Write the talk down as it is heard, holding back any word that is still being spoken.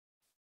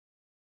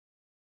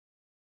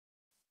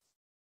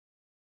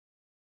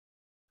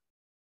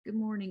Good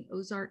morning,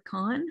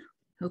 Ozarkcon.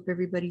 Hope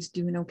everybody's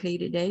doing okay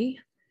today.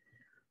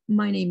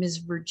 My name is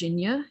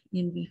Virginia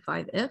in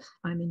V5F.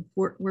 I'm in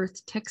Fort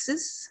Worth,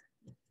 Texas,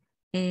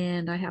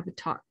 and I have a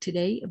talk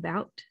today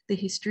about the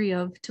history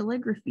of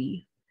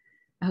telegraphy.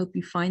 I hope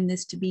you find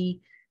this to be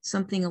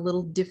something a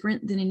little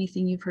different than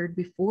anything you've heard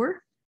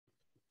before.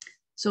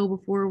 So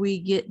before we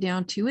get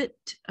down to it,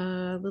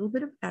 a little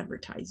bit of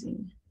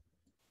advertising.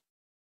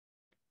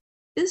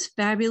 This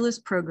fabulous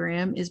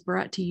program is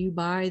brought to you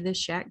by the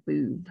Shack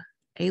Boob,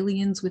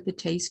 aliens with a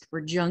taste for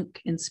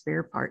junk and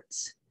spare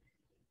parts.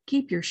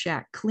 Keep your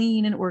shack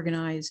clean and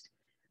organized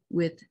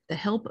with the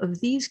help of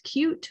these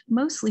cute,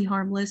 mostly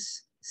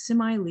harmless,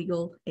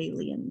 semi-legal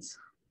aliens.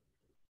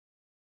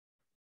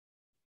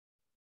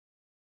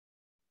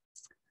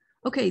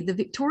 Okay, The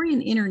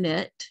Victorian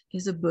Internet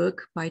is a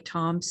book by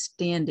Tom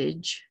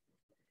Standage,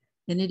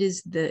 and it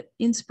is the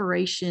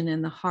inspiration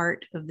and the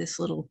heart of this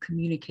little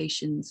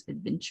communications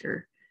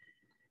adventure,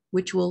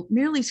 which will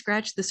merely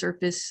scratch the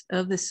surface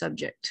of the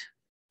subject.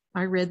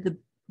 I read the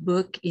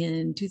book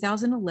in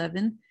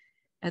 2011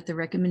 at the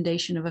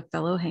recommendation of a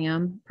fellow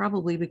ham,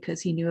 probably because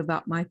he knew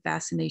about my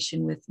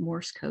fascination with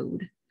Morse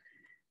code.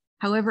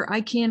 However, I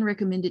can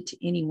recommend it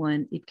to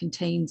anyone. It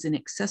contains an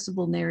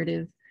accessible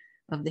narrative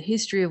of the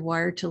history of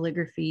wire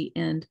telegraphy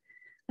and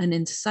an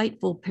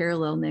insightful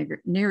parallel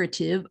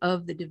narrative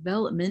of the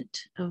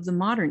development of the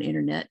modern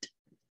internet.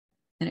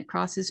 And it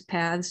crosses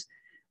paths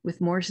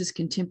with Morse's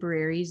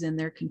contemporaries and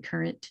their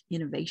concurrent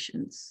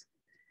innovations.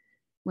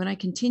 When I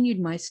continued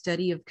my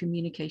study of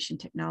communication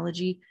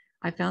technology,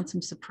 I found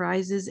some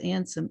surprises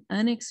and some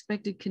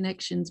unexpected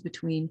connections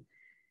between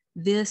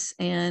this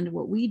and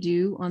what we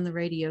do on the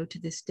radio to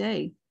this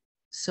day.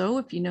 So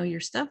if you know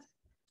your stuff,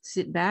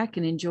 sit back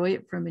and enjoy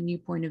it from a new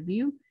point of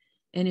view.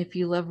 And if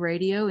you love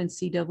radio and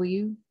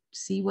CW,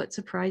 see what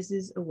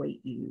surprises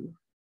await you.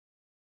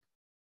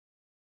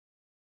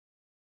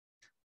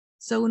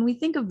 So when we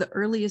think of the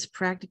earliest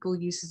practical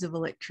uses of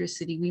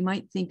electricity, we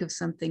might think of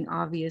something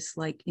obvious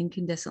like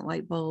incandescent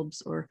light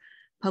bulbs or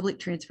public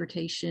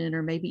transportation,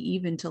 or maybe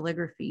even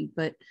telegraphy.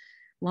 But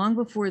long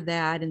before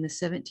that, in the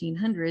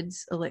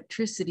 1700s,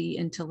 electricity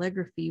and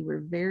telegraphy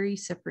were very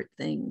separate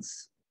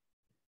things.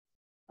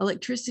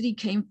 Electricity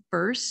came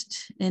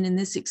first, and in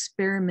this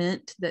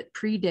experiment that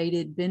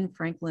predated Ben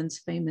Franklin's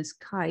famous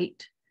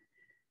kite,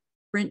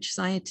 French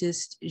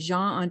scientist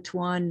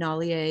Jean-Antoine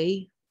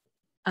Nollier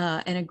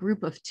and a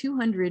group of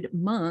 200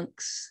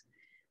 monks,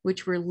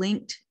 which were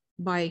linked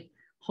by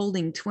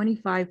holding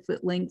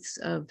 25-foot lengths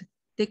of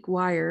thick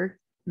wire,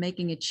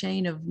 making a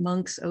chain of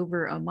monks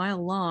over a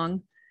mile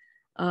long,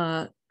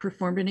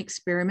 performed an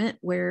experiment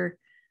where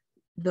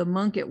the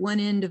monk at one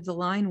end of the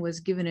line was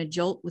given a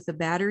jolt with a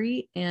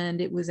battery,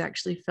 and it was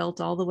actually felt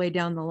all the way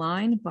down the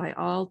line by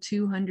all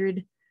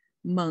 200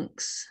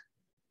 monks.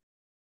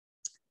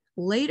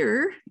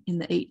 Later in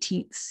the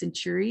 18th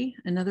century,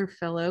 another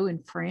fellow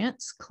in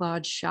France,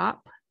 Claude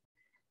Chope,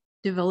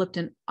 developed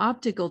an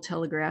optical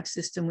telegraph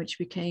system, which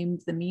became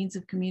the means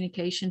of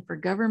communication for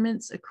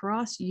governments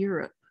across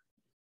Europe.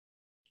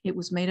 It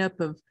was made up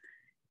of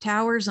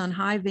towers on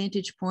high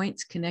vantage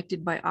points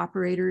connected by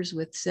operators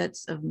with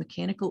sets of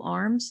mechanical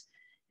arms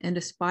and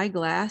a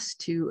spyglass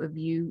to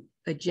view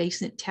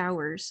adjacent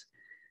towers.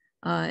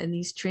 And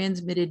these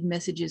transmitted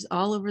messages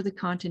all over the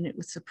continent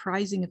with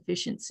surprising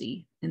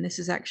efficiency. And this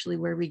is actually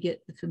where we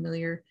get the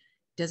familiar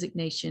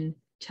designation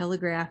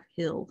Telegraph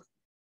Hill.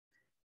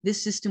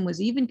 This system was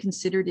even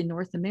considered in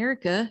North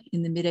America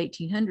in the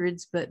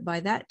mid-1800s, but by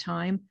that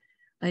time,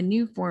 a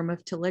new form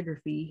of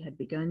telegraphy had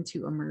begun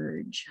to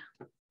emerge.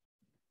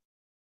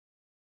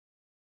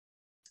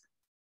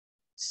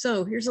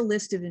 So here's a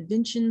list of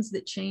inventions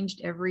that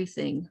changed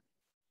everything.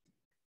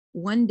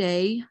 One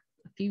day,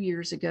 a few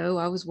years ago,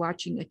 I was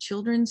watching a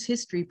children's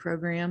history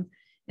program,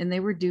 and they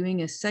were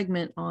doing a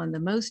segment on the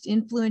most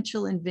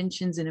influential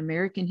inventions in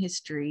American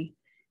history.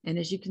 And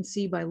as you can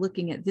see by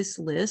looking at this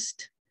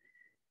list,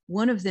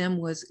 one of them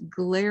was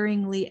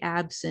glaringly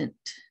absent.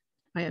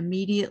 I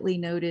immediately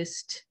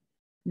noticed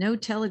no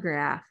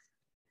telegraph,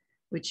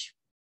 which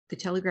the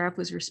telegraph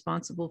was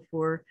responsible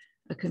for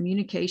a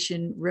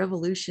communication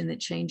revolution that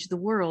changed the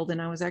world.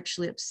 And I was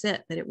actually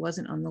upset that it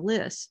wasn't on the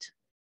list.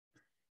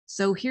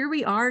 So here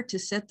we are to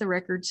set the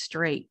record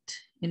straight.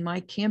 In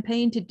my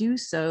campaign to do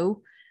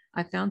so,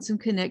 I found some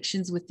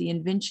connections with the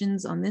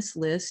inventions on this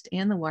list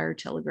and the wire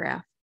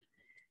telegraph.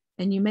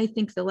 And you may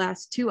think the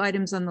last two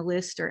items on the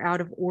list are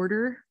out of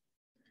order,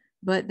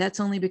 but that's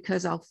only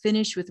because I'll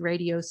finish with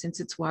radio since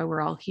it's why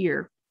we're all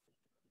here.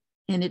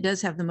 And it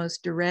does have the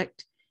most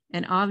direct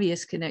and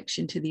obvious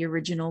connection to the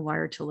original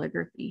wire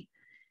telegraphy.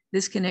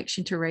 This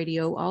connection to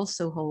radio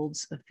also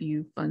holds a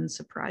few fun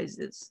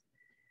surprises.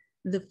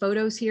 The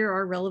photos here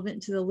are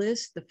relevant to the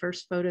list. The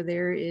first photo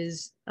there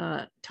is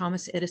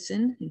Thomas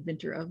Edison,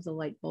 inventor of the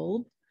light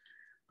bulb.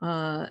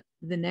 The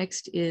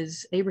next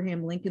is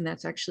Abraham Lincoln.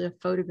 That's actually a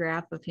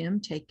photograph of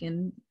him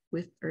taken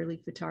with early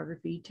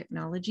photography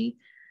technology.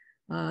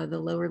 The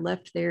lower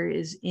left there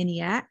is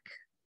ENIAC.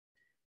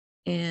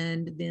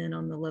 And then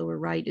on the lower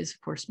right is, of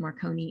course,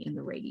 Marconi and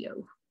the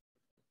radio.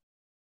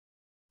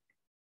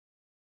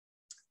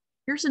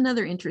 Here's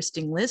another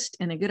interesting list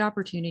and a good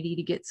opportunity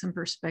to get some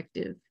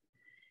perspective.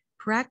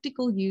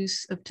 Practical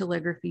use of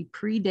telegraphy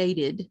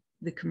predated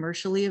the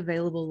commercially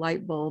available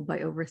light bulb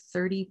by over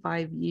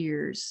 35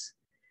 years.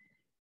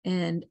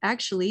 And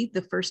actually,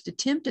 the first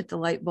attempt at the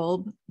light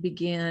bulb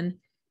began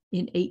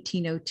in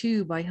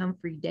 1802 by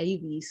Humphrey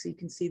Davy. So you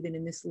can see that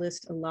in this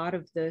list, a lot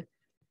of the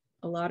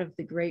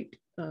great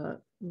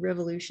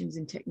revolutions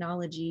in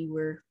technology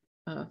were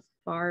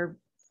far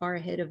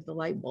ahead of the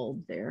light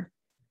bulb there.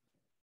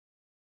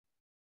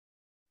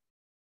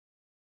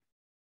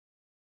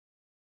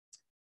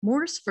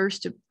 Morse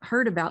first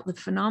heard about the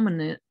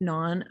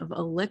phenomenon of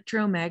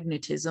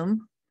electromagnetism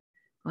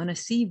on a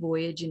sea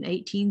voyage in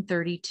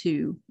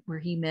 1832, where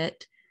he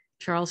met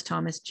Charles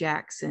Thomas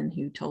Jackson,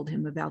 who told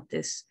him about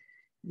this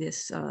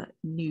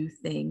new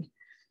thing.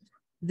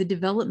 The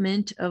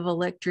development of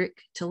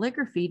electric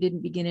telegraphy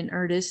didn't begin in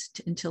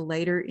earnest until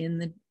later in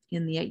the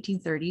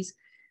 1830s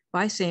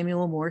by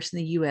Samuel Morse in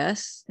the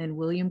US and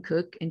William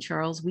Cooke and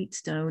Charles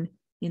Wheatstone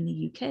in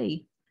the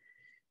UK.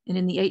 And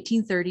in the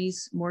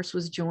 1830s, Morse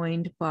was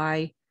joined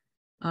by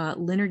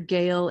Leonard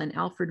Gale and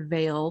Alfred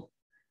Vail,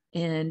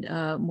 and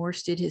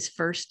Morse did his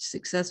first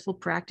successful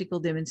practical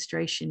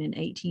demonstration in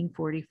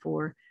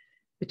 1844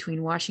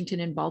 between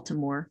Washington and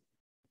Baltimore.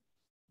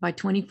 By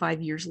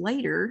 25 years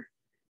later,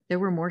 there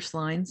were Morse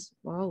lines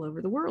all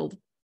over the world.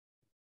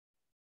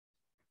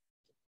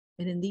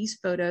 And in these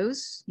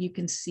photos, you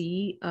can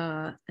see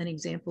an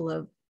example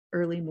of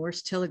early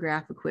Morse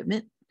telegraph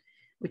equipment,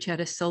 which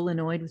had a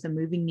solenoid with a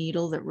moving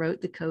needle that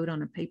wrote the code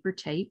on a paper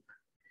tape.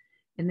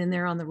 And then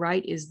there on the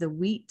right is the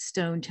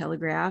Wheatstone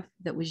telegraph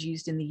that was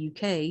used in the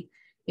UK.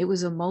 It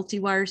was a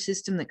multi-wire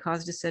system that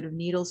caused a set of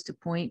needles to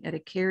point at a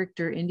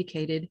character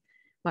indicated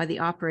by the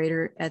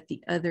operator at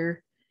the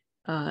other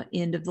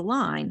end of the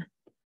line.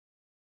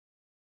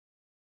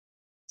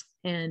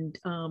 And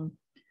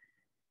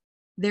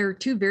there are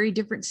two very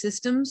different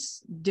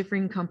systems,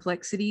 differing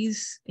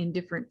complexities in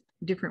different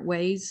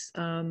ways.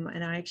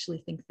 And I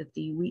actually think that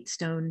the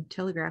Wheatstone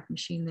telegraph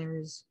machine there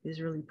is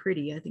really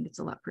pretty. I think it's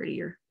a lot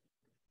prettier.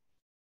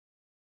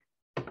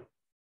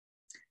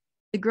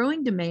 The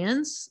growing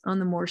demands on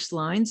the Morse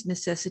lines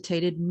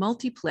necessitated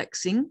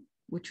multiplexing,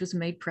 which was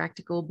made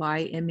practical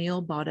by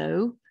Émile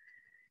Baudot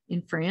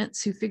in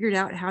France, who figured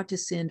out how to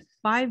send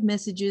 5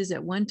 messages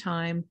at one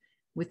time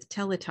with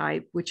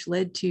teletype, which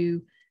led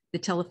to the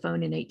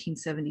telephone in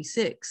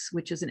 1876,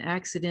 which is an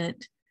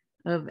accident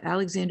of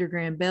Alexander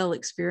Graham Bell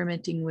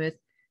experimenting with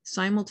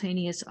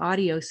simultaneous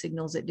audio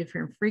signals at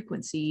different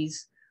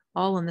frequencies,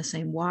 all on the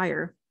same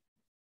wire.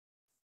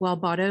 While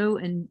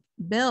Baudot and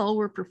Bell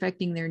were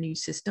perfecting their new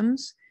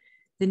systems,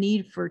 the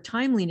need for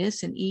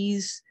timeliness and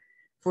ease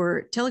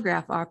for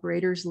telegraph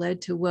operators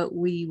led to what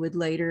we would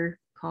later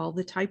call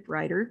the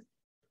typewriter.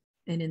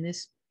 And in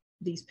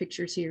these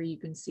pictures here, you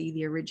can see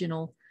the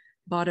original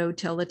Baudot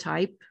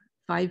teletype.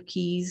 5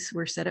 keys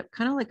were set up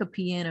kind of like a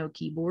piano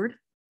keyboard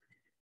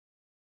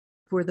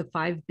for the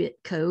 5-bit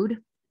code.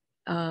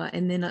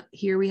 And then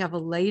here we have a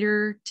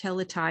later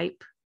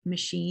teletype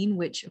machine,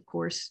 which of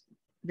course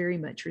very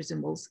much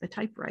resembles a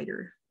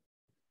typewriter.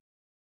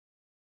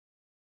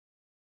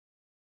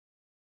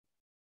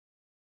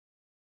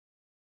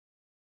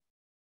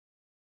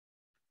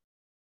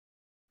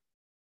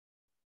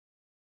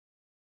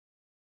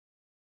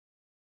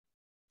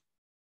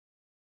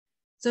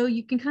 So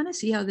you can kind of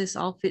see how this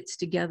all fits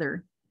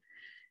together.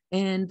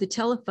 And the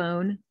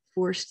telephone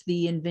forced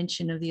the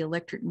invention of the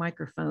electric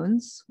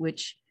microphones,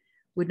 which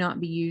would not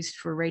be used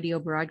for radio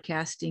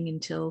broadcasting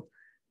until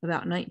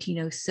about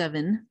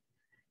 1907,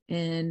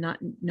 and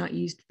not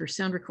used for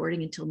sound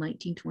recording until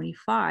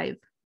 1925.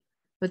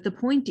 But the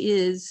point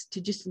is to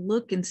just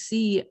look and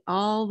see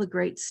all the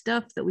great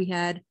stuff that we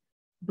had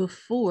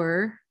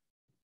before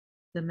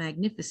the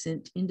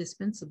magnificent,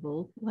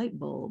 indispensable light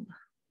bulb.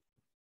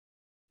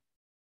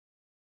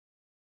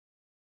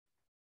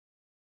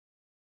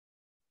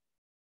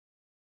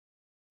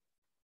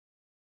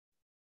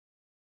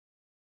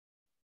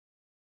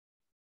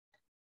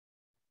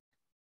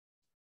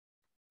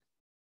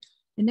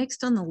 And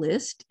next on the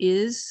list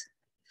is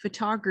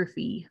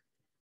photography.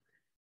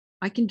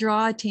 I can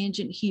draw a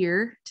tangent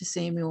here to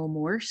Samuel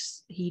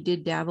Morse. He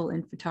did dabble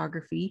in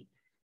photography,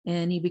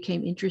 and he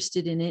became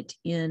interested in it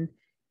in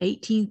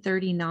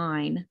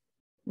 1839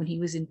 when he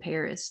was in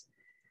Paris.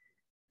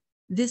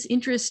 This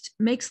interest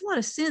makes a lot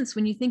of sense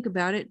when you think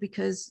about it,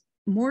 because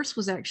Morse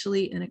was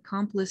actually an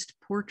accomplished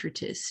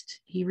portraitist.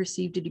 He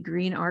received a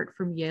degree in art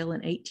from Yale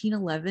in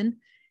 1811,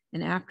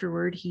 and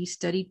afterward he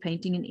studied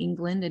painting in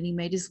England, and he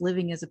made his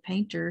living as a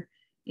painter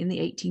in the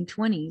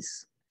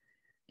 1820s.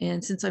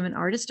 And since I'm an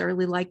artist, I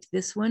really liked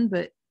this one,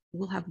 but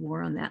we'll have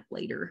more on that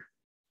later.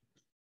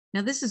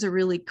 Now, this is a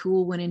really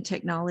cool one in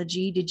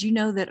technology. Did you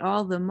know that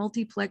all the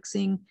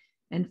multiplexing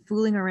and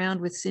fooling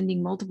around with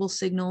sending multiple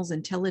signals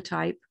and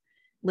teletype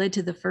led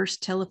to the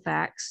first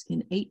telefax in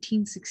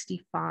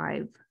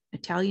 1865?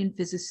 Italian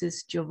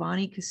physicist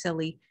Giovanni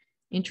Caselli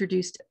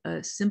introduced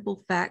a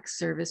simple fax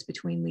service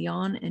between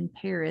Lyon and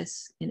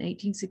Paris in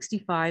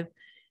 1865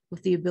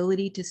 with the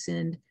ability to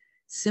send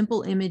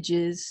simple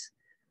images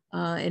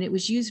and it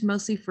was used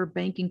mostly for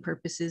banking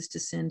purposes to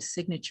send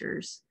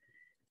signatures.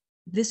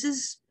 This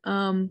is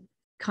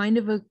kind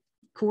of a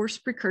course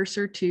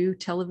precursor to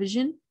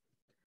television,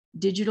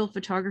 digital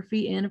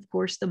photography, and of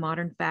course the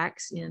modern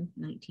fax in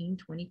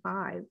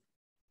 1925.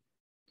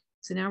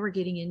 So now we're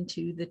getting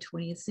into the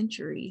 20th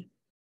century,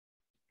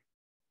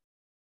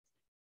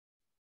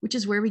 which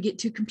is where we get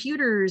to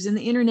computers and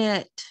the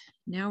internet.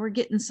 Now we're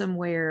getting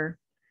somewhere.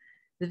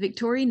 The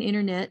Victorian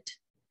Internet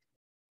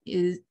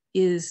is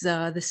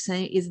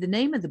the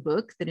name of the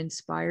book that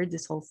inspired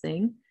this whole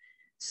thing.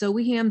 So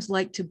we hams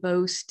like to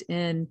boast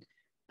and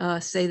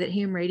say that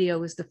ham radio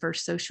was the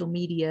first social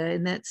media,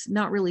 and that's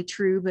not really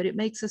true, but it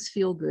makes us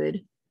feel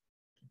good.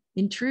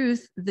 In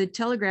truth, the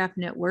telegraph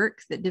network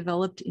that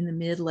developed in the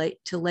mid-late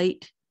to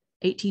late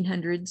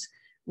 1800s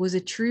was a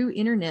true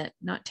internet,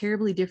 not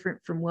terribly different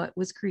from what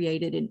was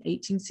created in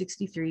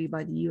 1863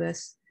 by the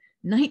US,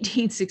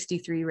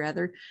 1963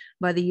 rather,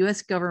 by the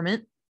US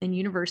government and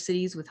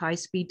universities with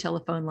high-speed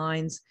telephone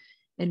lines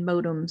and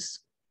modems.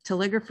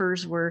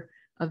 Telegraphers were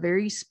a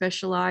very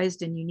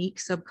specialized and unique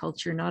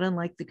subculture, not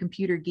unlike the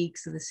computer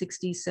geeks of the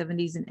 60s,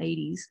 70s, and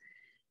 80s.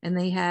 And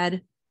they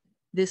had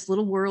this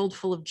little world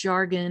full of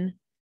jargon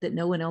that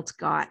no one else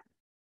got.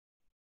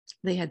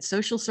 They had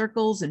social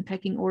circles and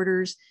pecking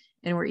orders,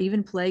 and were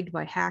even plagued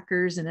by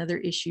hackers and other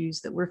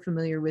issues that we're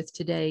familiar with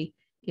today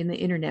in the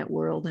internet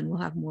world, and we'll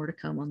have more to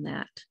come on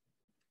that.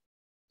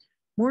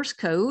 Morse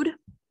code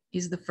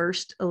is the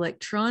first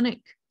electronic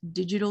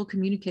digital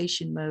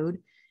communication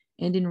mode,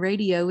 and in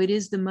radio, it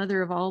is the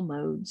mother of all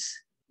modes.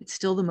 It's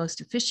still the most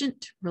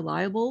efficient,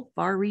 reliable,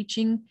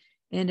 far-reaching,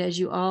 and as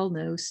you all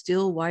know,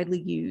 still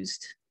widely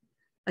used.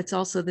 It's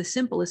also the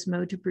simplest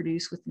mode to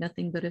produce with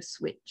nothing but a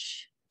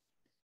switch.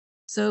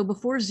 So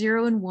before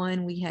 0 and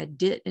 1, we had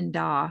dit and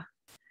da.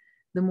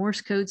 The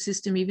Morse code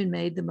system even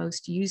made the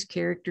most used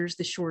characters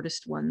the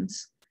shortest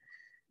ones.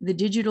 The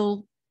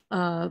digital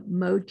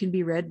mode can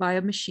be read by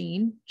a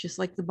machine, just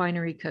like the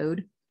binary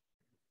code.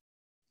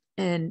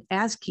 And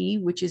ASCII,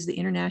 which is the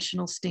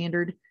international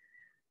standard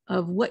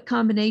of what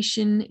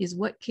combination is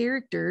what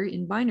character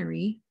in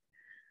binary.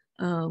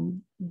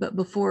 But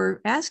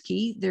before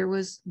ASCII, there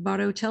was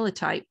Baudot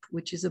teletype,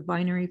 which is a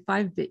binary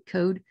 5-bit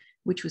code,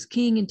 which was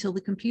king until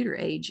the computer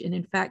age. And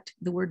in fact,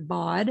 the word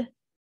baud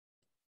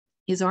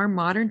is our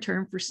modern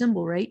term for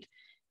symbol rate,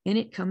 and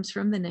it comes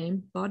from the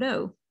name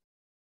Baudot.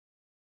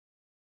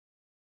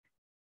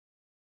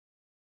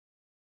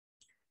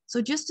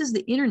 So just as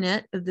the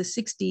internet of the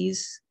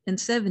 60s and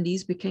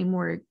 70s became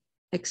more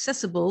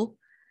accessible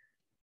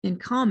and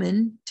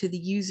common to the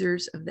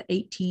users of the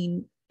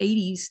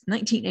 1980s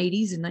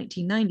and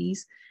 1990s,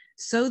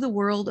 so the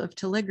world of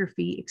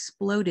telegraphy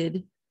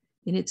exploded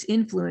in its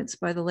influence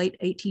by the late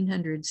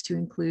 1800s to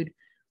include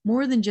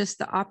more than just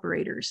the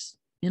operators.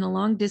 In a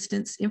long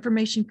distance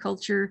information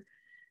culture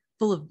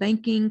full of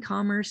banking,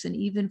 commerce, and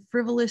even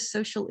frivolous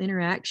social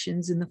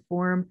interactions in the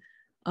form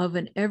of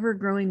an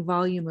ever-growing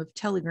volume of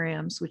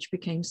telegrams, which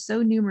became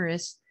so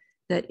numerous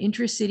that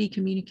intracity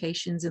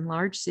communications in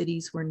large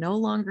cities were no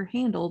longer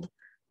handled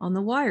on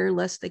the wire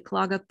lest they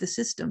clog up the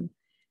system.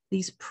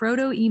 These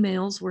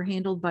proto-emails were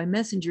handled by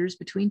messengers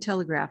between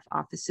telegraph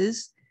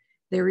offices.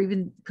 They were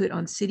even put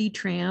on city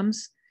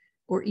trams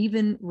or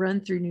even run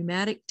through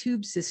pneumatic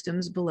tube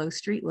systems below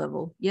street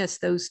level. Yes,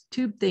 those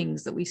tube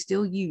things that we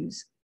still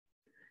use.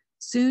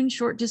 Soon,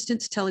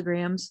 short-distance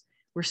telegrams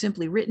were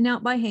simply written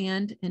out by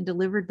hand and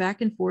delivered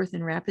back and forth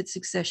in rapid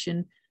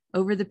succession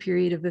over the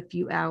period of a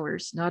few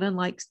hours, not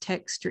unlike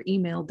text or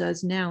email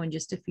does now in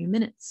just a few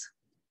minutes.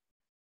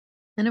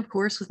 And of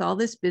course, with all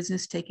this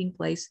business taking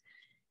place,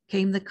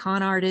 came the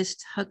con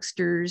artists,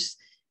 hucksters,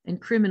 and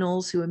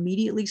criminals who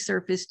immediately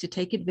surfaced to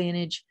take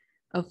advantage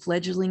of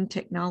fledgling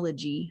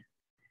technology.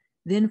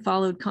 Then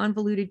followed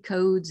convoluted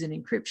codes and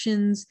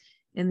encryptions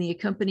and the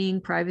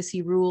accompanying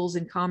privacy rules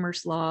and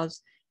commerce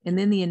laws, and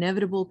then the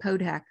inevitable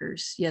code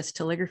hackers. Yes,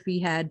 telegraphy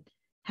had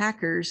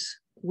hackers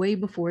way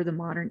before the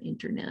modern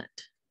internet.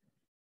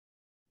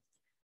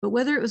 But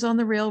whether it was on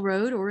the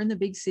railroad or in the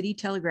big city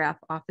telegraph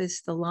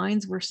office, the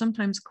lines were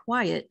sometimes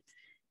quiet.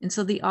 And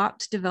so the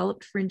ops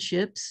developed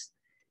friendships,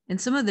 and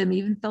some of them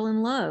even fell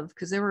in love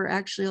because there were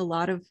actually a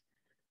lot of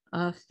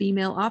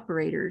female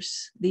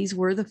operators. These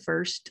were the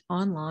first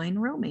online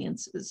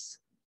romances.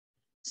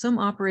 Some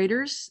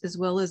operators, as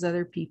well as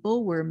other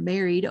people, were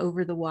married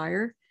over the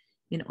wire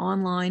in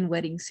online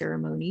wedding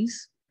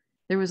ceremonies.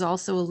 There was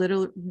also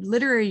a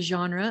literary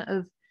genre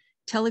of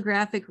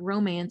telegraphic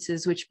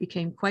romances, which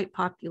became quite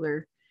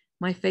popular.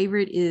 My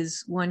favorite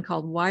is one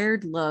called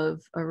Wired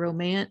Love, a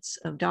romance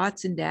of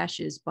dots and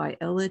dashes by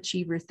Ella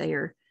Cheever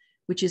Thayer,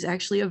 which is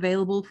actually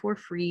available for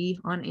free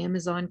on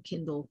Amazon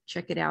Kindle.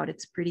 Check it out,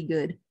 it's pretty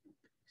good.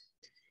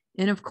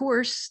 And of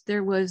course,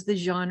 there was the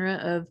genre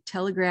of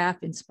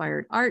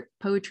telegraph-inspired art,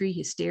 poetry,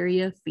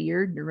 hysteria,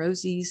 fear,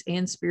 neuroses,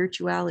 and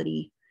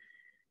spirituality.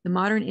 The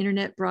modern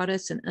internet brought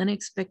us an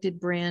unexpected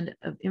brand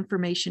of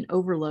information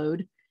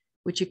overload,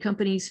 which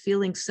accompanies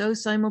feeling so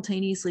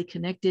simultaneously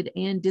connected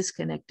and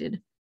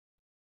disconnected.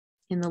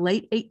 In the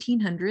late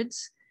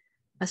 1800s,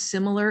 A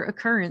similar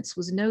occurrence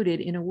was noted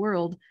in a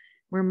world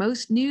where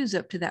most news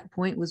up to that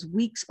point was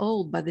weeks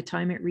old by the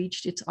time it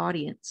reached its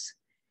audience.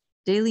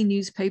 Daily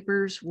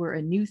newspapers were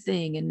a new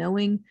thing, and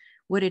knowing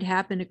what had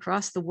happened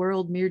across the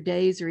world mere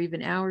days or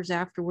even hours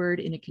afterward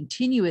in a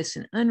continuous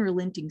and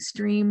unrelenting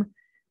stream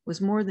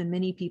was more than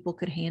many people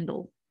could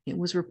handle. It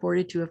was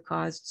reported to have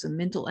caused some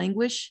mental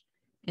anguish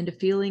and a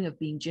feeling of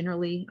being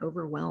generally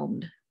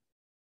overwhelmed.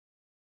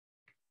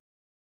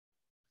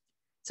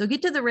 So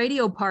get to the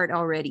radio part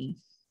already.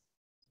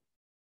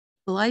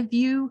 Well, I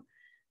view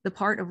the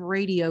part of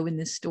radio in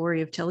this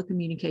story of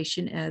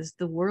telecommunication as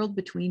the world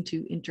between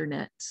two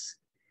internets.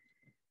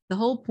 The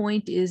whole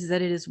point is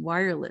that it is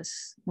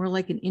wireless, more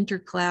like an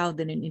intercloud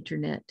than an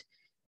internet,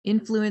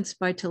 influenced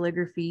by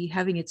telegraphy,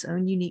 having its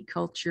own unique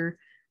culture,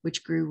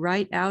 which grew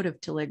right out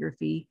of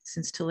telegraphy,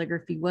 since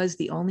telegraphy was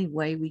the only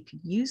way we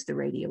could use the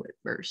radio at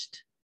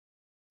first.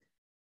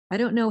 I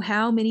don't know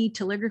how many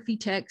telegraphy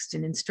texts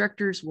and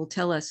instructors will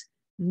tell us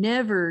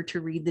never to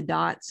read the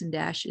dots and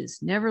dashes,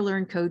 never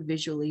learn code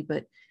visually,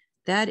 but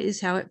that is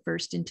how it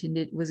first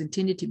was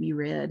intended to be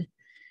read.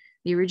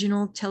 The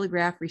original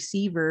telegraph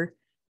receiver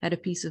had a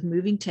piece of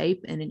moving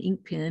tape and an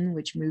ink pen,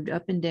 which moved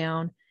up and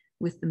down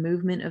with the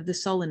movement of the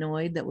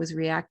solenoid that was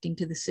reacting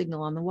to the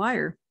signal on the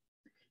wire.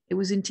 It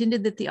was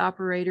intended that the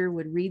operator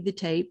would read the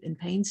tape and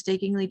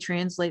painstakingly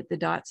translate the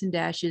dots and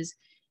dashes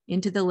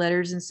into the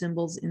letters and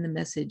symbols in the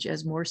message,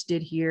 as Morse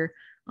did here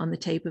on the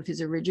tape of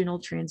his original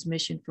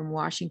transmission from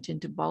Washington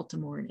to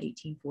Baltimore in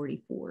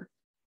 1844.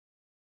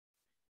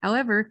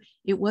 However,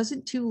 it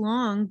wasn't too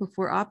long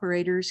before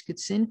operators could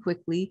send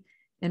quickly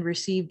and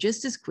receive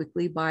just as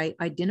quickly by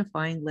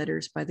identifying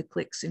letters by the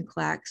clicks and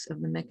clacks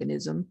of the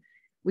mechanism,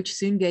 which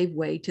soon gave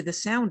way to the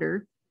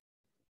sounder,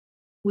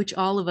 which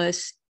all of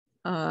us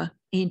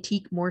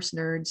antique Morse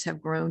nerds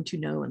have grown to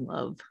know and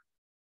love.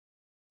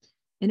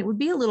 And it would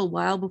be a little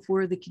while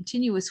before the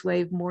continuous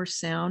wave Morse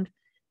sound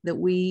that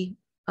we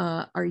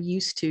are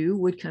used to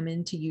would come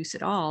into use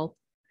at all.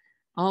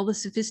 All the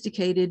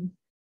sophisticated,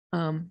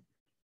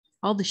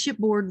 all the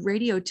shipboard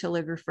radio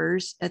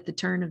telegraphers at the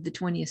turn of the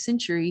 20th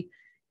century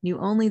knew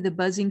only the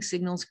buzzing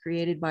signals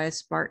created by a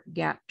spark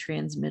gap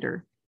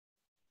transmitter.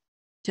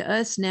 To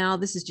us now,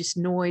 this is just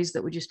noise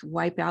that would just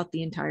wipe out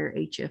the entire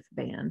HF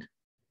band.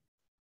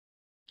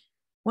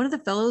 One of the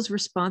fellows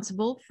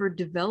responsible for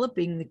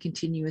developing the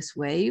continuous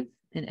wave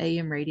and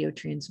AM radio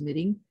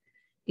transmitting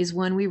is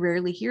one we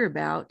rarely hear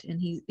about, and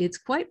it's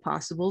quite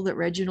possible that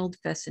Reginald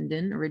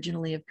Fessenden,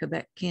 originally of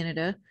Quebec,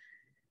 Canada,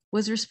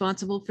 was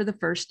responsible for the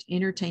first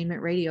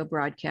entertainment radio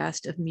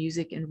broadcast of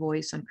music and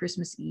voice on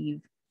Christmas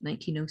Eve,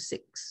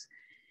 1906.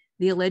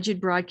 The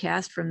alleged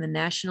broadcast from the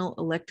National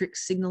Electric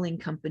Signaling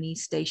Company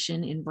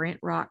station in Brant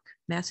Rock,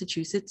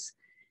 Massachusetts,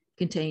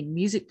 contained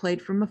music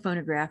played from a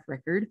phonograph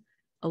record,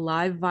 a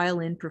live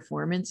violin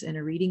performance, and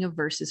a reading of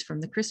verses from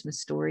the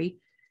Christmas story,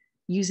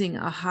 using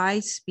a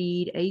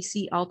high-speed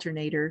AC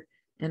alternator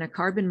and a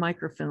carbon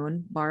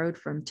microphone borrowed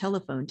from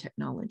telephone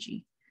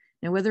technology.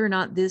 Now, whether or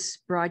not this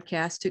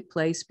broadcast took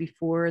place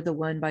before the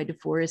one by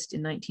DeForest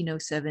in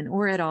 1907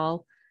 or at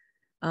all,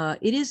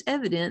 it is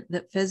evident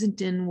that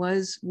Fessenden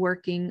was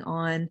working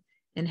on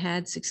and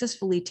had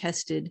successfully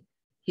tested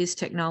his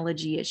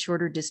technology at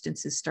shorter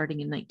distances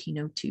starting in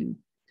 1902.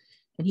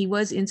 And he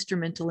was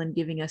instrumental in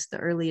giving us the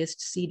earliest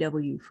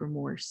CW for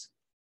Morse.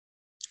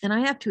 And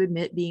I have to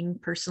admit, being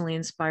personally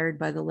inspired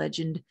by the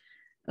legend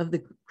of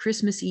the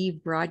Christmas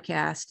Eve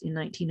broadcast in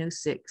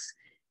 1906,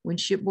 when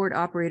shipboard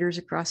operators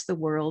across the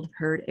world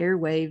heard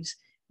airwaves,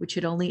 which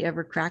had only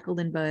ever crackled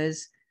and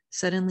buzzed,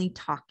 suddenly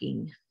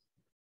talking.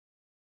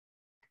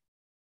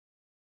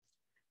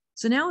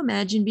 So now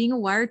imagine being a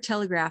wired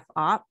telegraph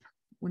op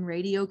when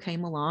radio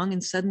came along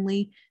and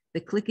suddenly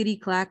the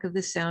clickety-clack of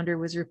the sounder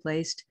was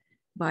replaced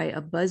by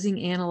a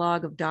buzzing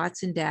analog of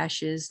dots and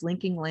dashes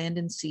linking land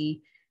and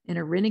sea, and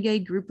a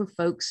renegade group of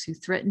folks who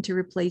threatened to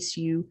replace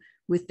you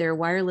with their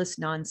wireless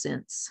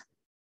nonsense.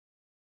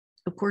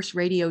 Of course,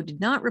 radio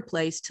did not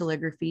replace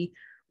telegraphy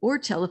or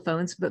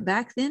telephones, but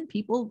back then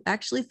people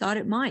actually thought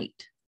it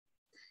might.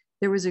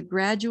 There was a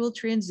gradual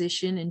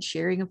transition and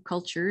sharing of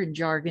culture and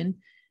jargon,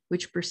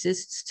 which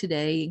persists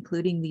today,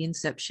 including the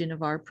inception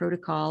of our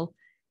protocol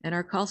and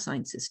our call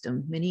sign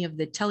system. Many of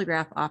the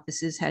telegraph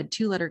offices had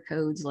two-letter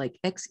codes like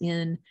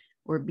XN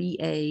or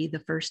BA,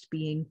 the first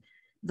being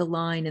the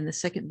line and the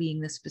second being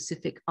the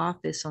specific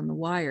office on the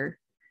wire.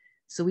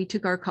 So we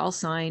took our call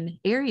sign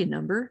area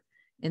number,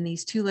 and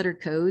these two-letter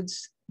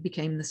codes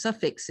became the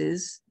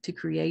suffixes to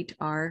create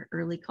our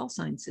early call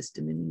sign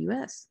system in the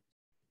US.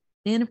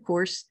 And of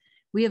course,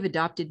 we have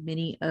adopted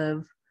many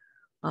of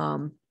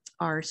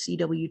our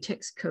CW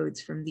text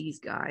codes from these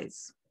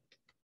guys.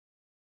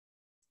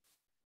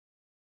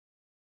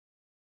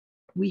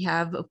 We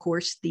have, of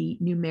course, the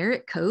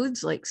numeric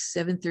codes like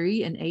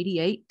 73 and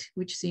 88,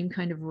 which seem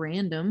kind of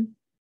random,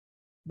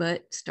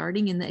 but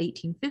starting in the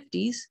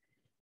 1850s,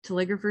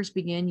 telegraphers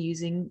began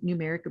using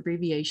numeric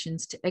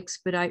abbreviations to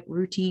expedite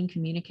routine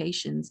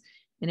communications.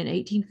 And in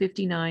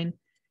 1859,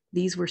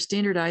 these were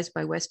standardized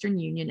by Western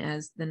Union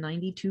as the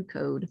 92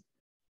 code.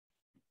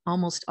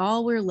 Almost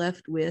all we're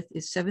left with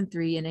is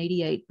 73 and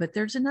 88, but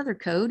there's another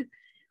code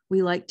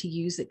we like to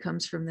use that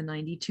comes from the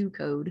 92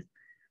 code.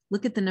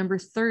 Look at the number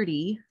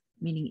 30,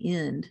 meaning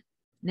end.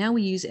 Now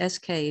we use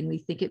SK and we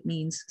think it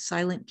means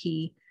silent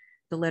key,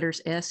 the letters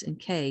S and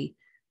K,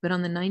 but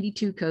on the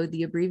 92 code,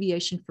 the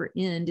abbreviation for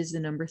end is the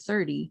number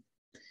 30.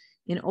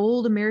 In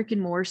old American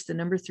Morse, the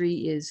number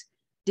 3 is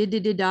did,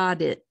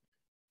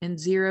 and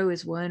 0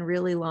 is one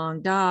really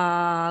long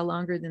da,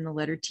 longer than the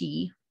letter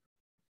T.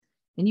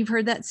 And you've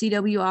heard that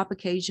CW op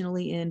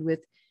occasionally end with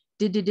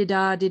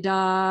did-da,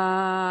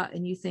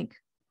 and you think,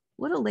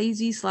 what a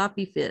lazy,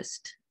 sloppy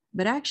fist.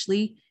 But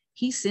actually,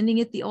 he's sending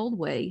it the old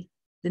way.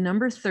 The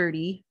number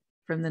 30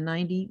 from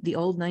the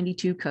old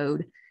 92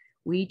 code,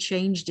 we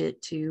changed it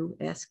to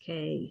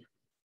SK.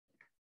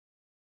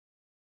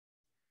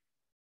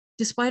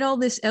 Despite all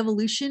this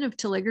evolution of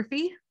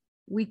telegraphy,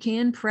 we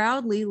can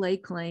proudly lay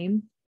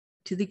claim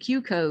to the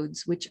Q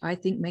codes, which I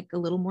think make a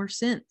little more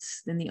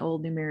sense than the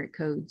old numeric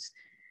codes.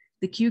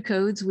 The Q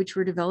codes, which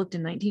were developed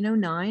in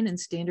 1909 and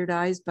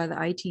standardized by the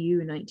ITU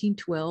in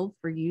 1912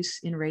 for use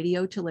in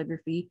radio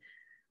telegraphy,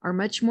 are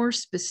much more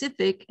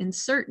specific and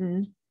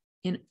certain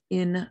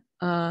in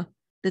that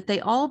they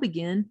all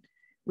begin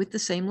with the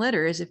same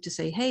letter, as if to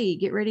say, hey,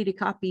 get ready to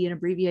copy an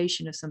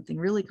abbreviation of something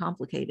really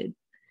complicated.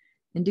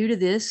 And due to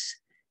this,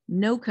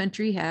 no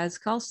country has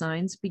call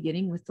signs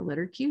beginning with the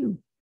letter Q.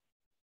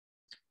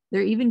 There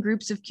are even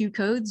groups of Q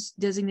codes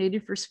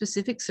designated for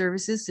specific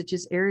services such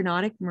as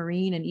aeronautic,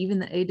 marine, and even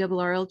the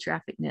ARRL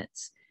traffic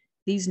nets.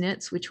 These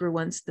nets, which were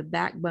once the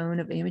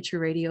backbone of amateur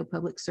radio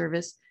public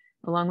service,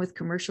 along with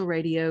commercial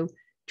radio,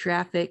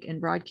 traffic,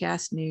 and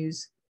broadcast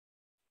news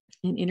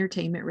and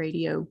entertainment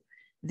radio,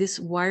 this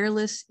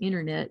wireless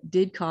internet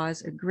did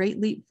cause a great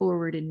leap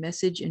forward in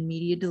message and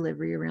media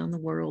delivery around the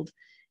world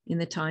in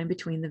the time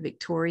between the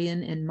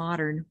Victorian and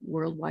modern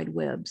World Wide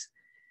Webs,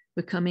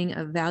 becoming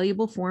a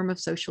valuable form of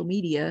social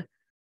media.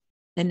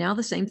 And now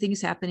the same thing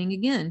is happening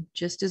again,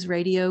 just as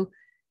radio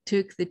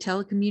took the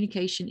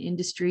telecommunication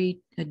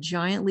industry a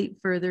giant leap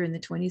further in the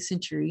 20th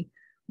century,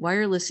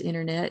 wireless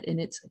internet and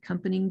its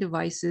accompanying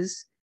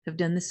devices have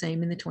done the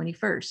same in the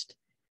 21st.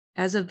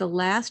 As of the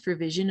last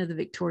revision of the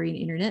Victorian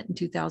Internet in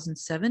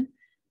 2007,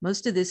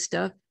 most of this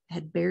stuff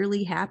had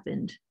barely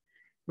happened.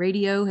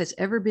 Radio has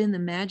ever been the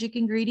magic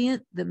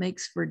ingredient that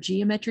makes for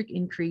geometric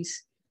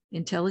increase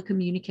in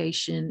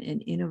telecommunication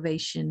and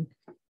innovation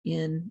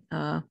in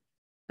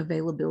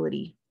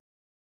availability.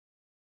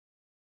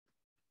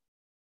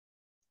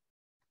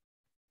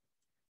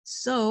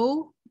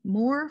 So,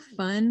 more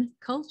fun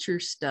culture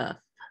stuff.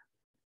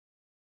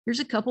 Here's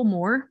a couple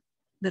more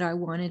that I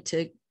wanted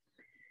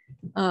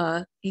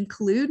to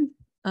include.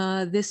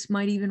 This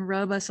might even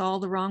rub us all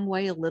the wrong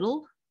way a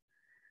little.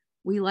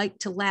 We like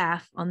to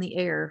laugh on the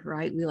air,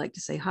 right? We like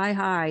to say hi,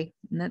 hi,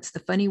 and that's the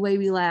funny way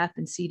we laugh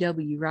in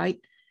CW, right?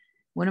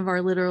 One of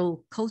our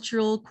little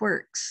cultural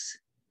quirks.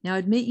 Now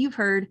admit you've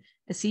heard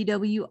a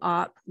CW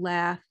op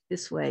laugh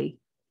this way.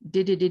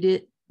 Dit,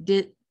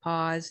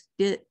 pause,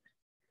 dit,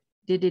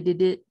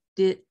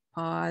 dit,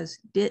 pause,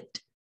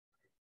 dit.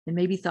 And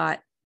maybe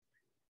thought,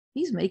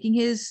 he's making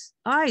his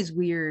eyes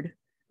weird,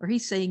 or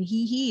he's saying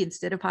he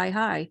instead of hi,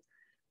 hi.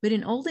 But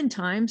in olden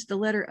times, the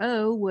letter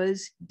O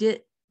was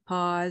dit,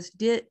 pause,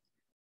 dit.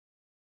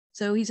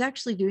 So he's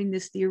actually doing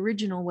this the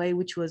original way,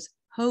 which was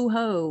ho,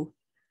 ho.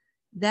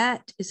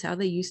 That is how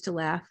they used to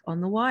laugh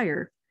on the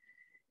wire.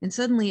 And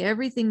suddenly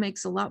everything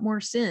makes a lot more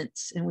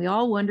sense. And we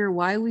all wonder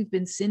why we've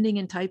been sending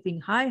and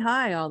typing hi,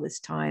 hi all this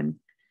time.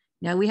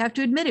 Now we have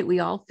to admit it, we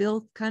all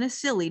feel kind of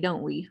silly,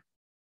 don't we?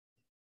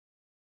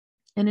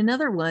 And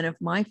another one of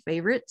my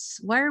favorites,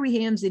 why are we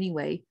hams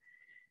anyway?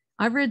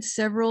 I've read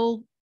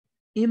several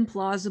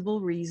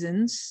implausible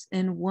reasons,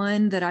 and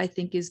one that I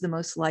think is the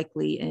most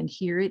likely, and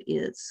here it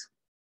is.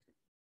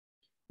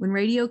 When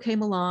radio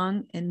came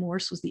along and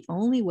Morse was the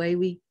only way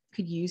we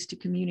could use to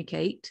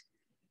communicate,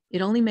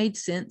 it only made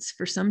sense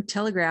for some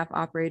telegraph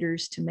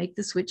operators to make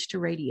the switch to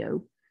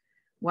radio.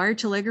 Wire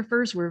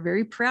telegraphers were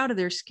very proud of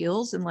their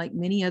skills, and like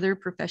many other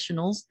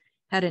professionals,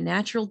 had a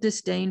natural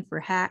disdain for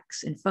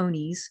hacks and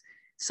phonies,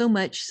 so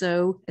much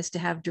so as to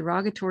have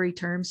derogatory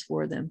terms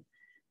for them.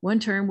 One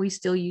term we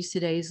still use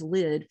today is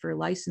lid, for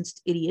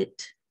licensed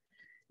idiot.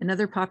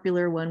 Another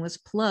popular one was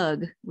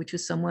plug, which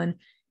was someone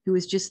who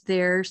was just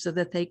there so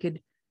that they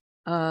could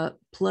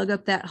plug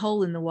up that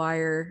hole in the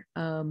wire.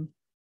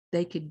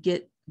 They could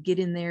get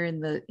in there in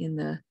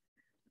the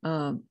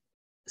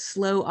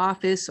slow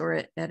office,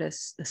 or at a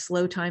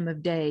slow time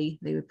of day.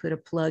 They would put a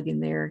plug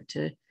in there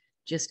to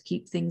just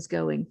keep things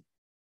going.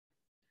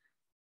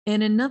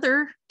 And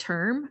another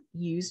term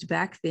used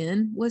back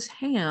then was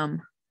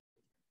ham.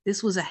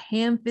 This was a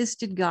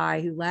ham-fisted guy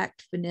who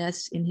lacked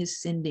finesse in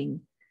his sending.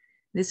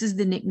 This is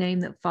the nickname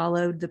that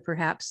followed the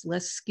perhaps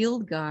less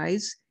skilled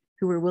guys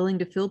who were willing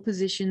to fill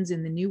positions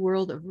in the new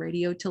world of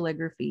radio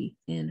telegraphy.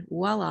 And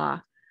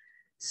voila,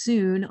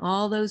 soon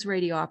all those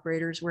radio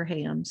operators were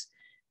hams.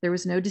 There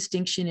was no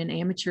distinction in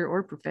amateur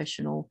or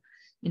professional.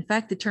 In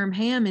fact, the term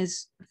ham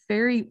is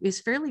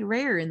fairly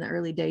rare in the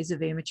early days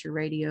of amateur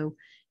radio.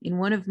 In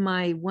one of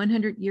my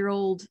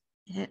 100-year-old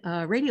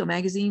radio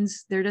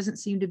magazines, there doesn't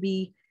seem to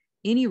be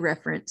any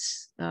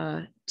reference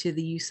to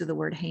the use of the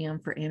word ham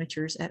for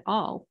amateurs at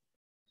all.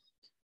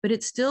 But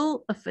it's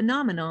still a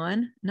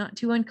phenomenon, not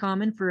too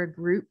uncommon for a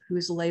group who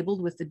is labeled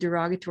with the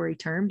derogatory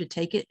term to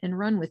take it and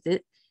run with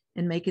it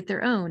and make it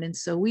their own. And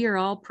so we are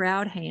all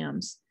proud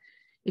hams.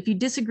 If you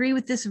disagree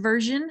with this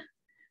version,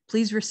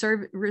 please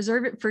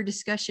reserve it for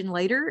discussion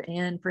later,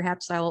 and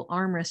perhaps I will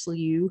arm wrestle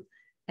you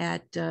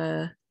at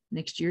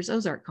next year's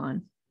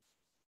Ozarkcon.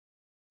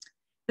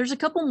 There's a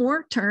couple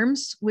more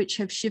terms which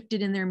have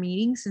shifted in their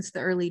meaning since the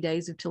early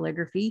days of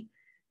telegraphy,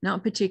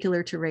 not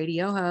particular to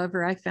radio.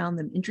 However, I found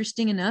them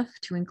interesting enough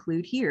to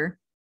include here.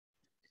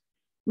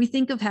 We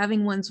think of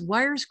having one's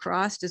wires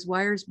crossed as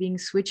wires being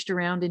switched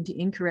around into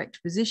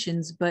incorrect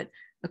positions, but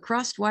a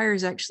crossed wire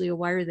is actually a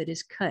wire that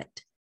is cut.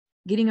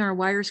 Getting our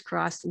wires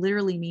crossed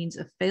literally means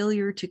a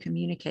failure to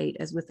communicate,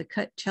 as with a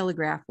cut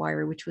telegraph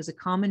wire, which was a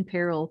common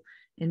peril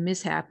and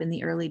mishap in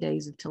the early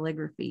days of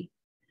telegraphy.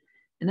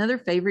 Another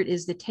favorite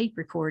is the tape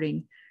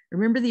recording.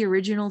 Remember the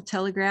original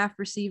telegraph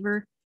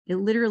receiver? It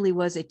literally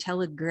was a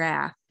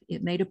telegraph.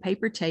 It made a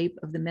paper tape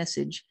of the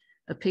message,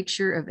 a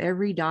picture of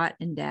every dot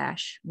and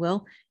dash.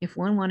 Well, if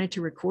one wanted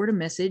to record a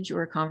message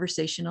or a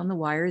conversation on the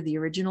wire, the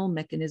original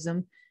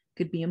mechanism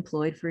could be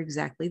employed for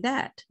exactly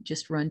that.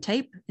 Just run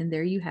tape, and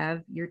there you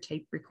have your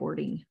tape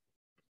recording.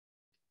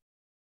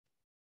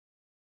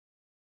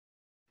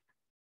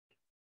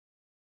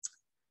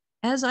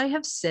 As I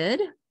have said,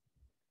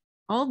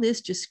 all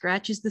this just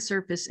scratches the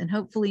surface and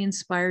hopefully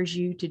inspires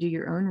you to do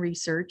your own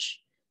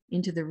research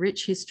into the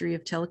rich history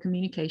of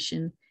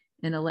telecommunication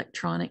and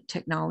electronic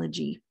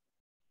technology,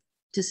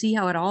 to see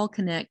how it all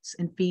connects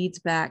and feeds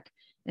back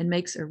and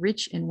makes a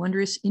rich and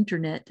wondrous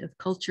internet of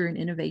culture and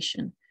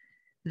innovation.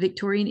 The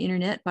Victorian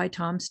Internet by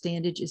Tom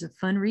Standage is a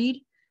fun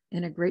read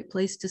and a great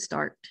place to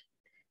start.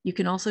 You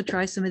can also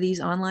try some of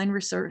these online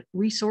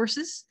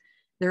resources.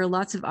 There are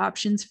lots of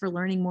options for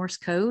learning Morse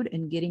code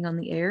and getting on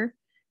the air.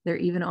 There are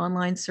even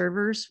online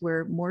servers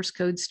where Morse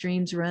code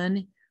streams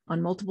run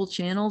on multiple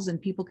channels,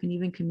 and people can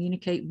even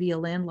communicate via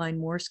landline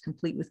Morse,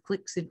 complete with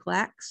clicks and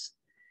clacks,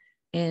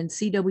 and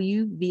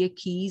CW via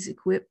keys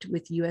equipped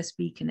with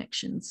USB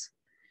connections.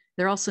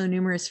 There are also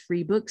numerous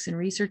free books and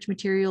research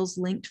materials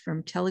linked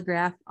from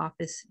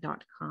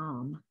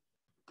telegraphoffice.com.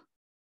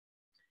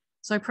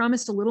 So I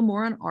promised a little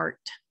more on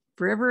art.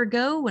 Forever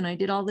ago, when I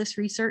did all this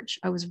research,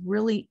 I was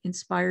really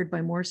inspired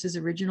by Morse's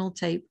original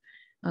tape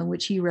on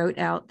which he wrote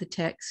out the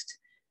text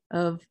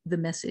of the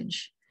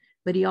message.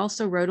 But he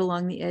also wrote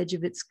along the edge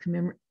of this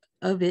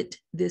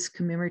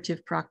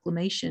commemorative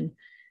proclamation.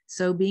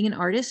 So being an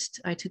artist,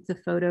 I took the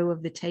photo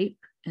of the tape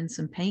and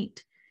some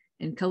paint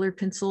and colored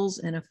pencils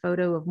and a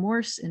photo of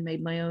Morse and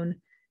made my own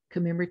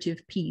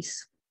commemorative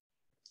piece.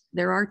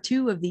 There are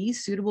 2 of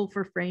these suitable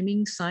for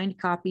framing, signed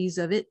copies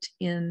of it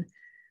in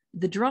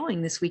the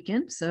drawing this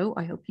weekend, so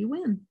I hope you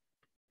win.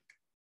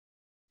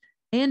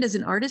 And as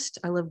an artist,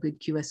 I love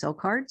good QSL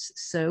cards.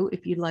 So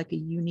if you'd like a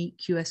unique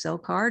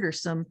QSL card or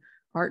some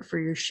art for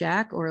your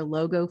shack or a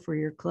logo for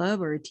your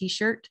club or a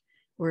t-shirt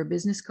or a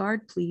business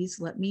card, please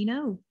let me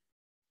know.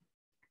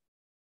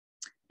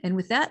 And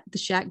with that, the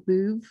Shack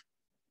Boov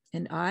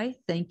and I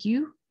thank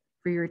you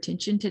for your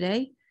attention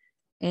today.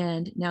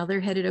 And now they're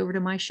headed over to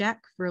my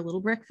shack for a little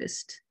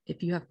breakfast.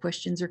 If you have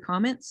questions or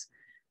comments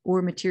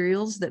or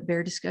materials that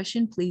bear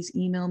discussion, please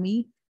email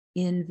me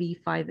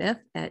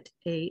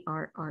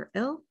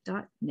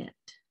nv5f@arrl.net.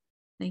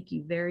 Thank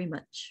you very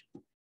much.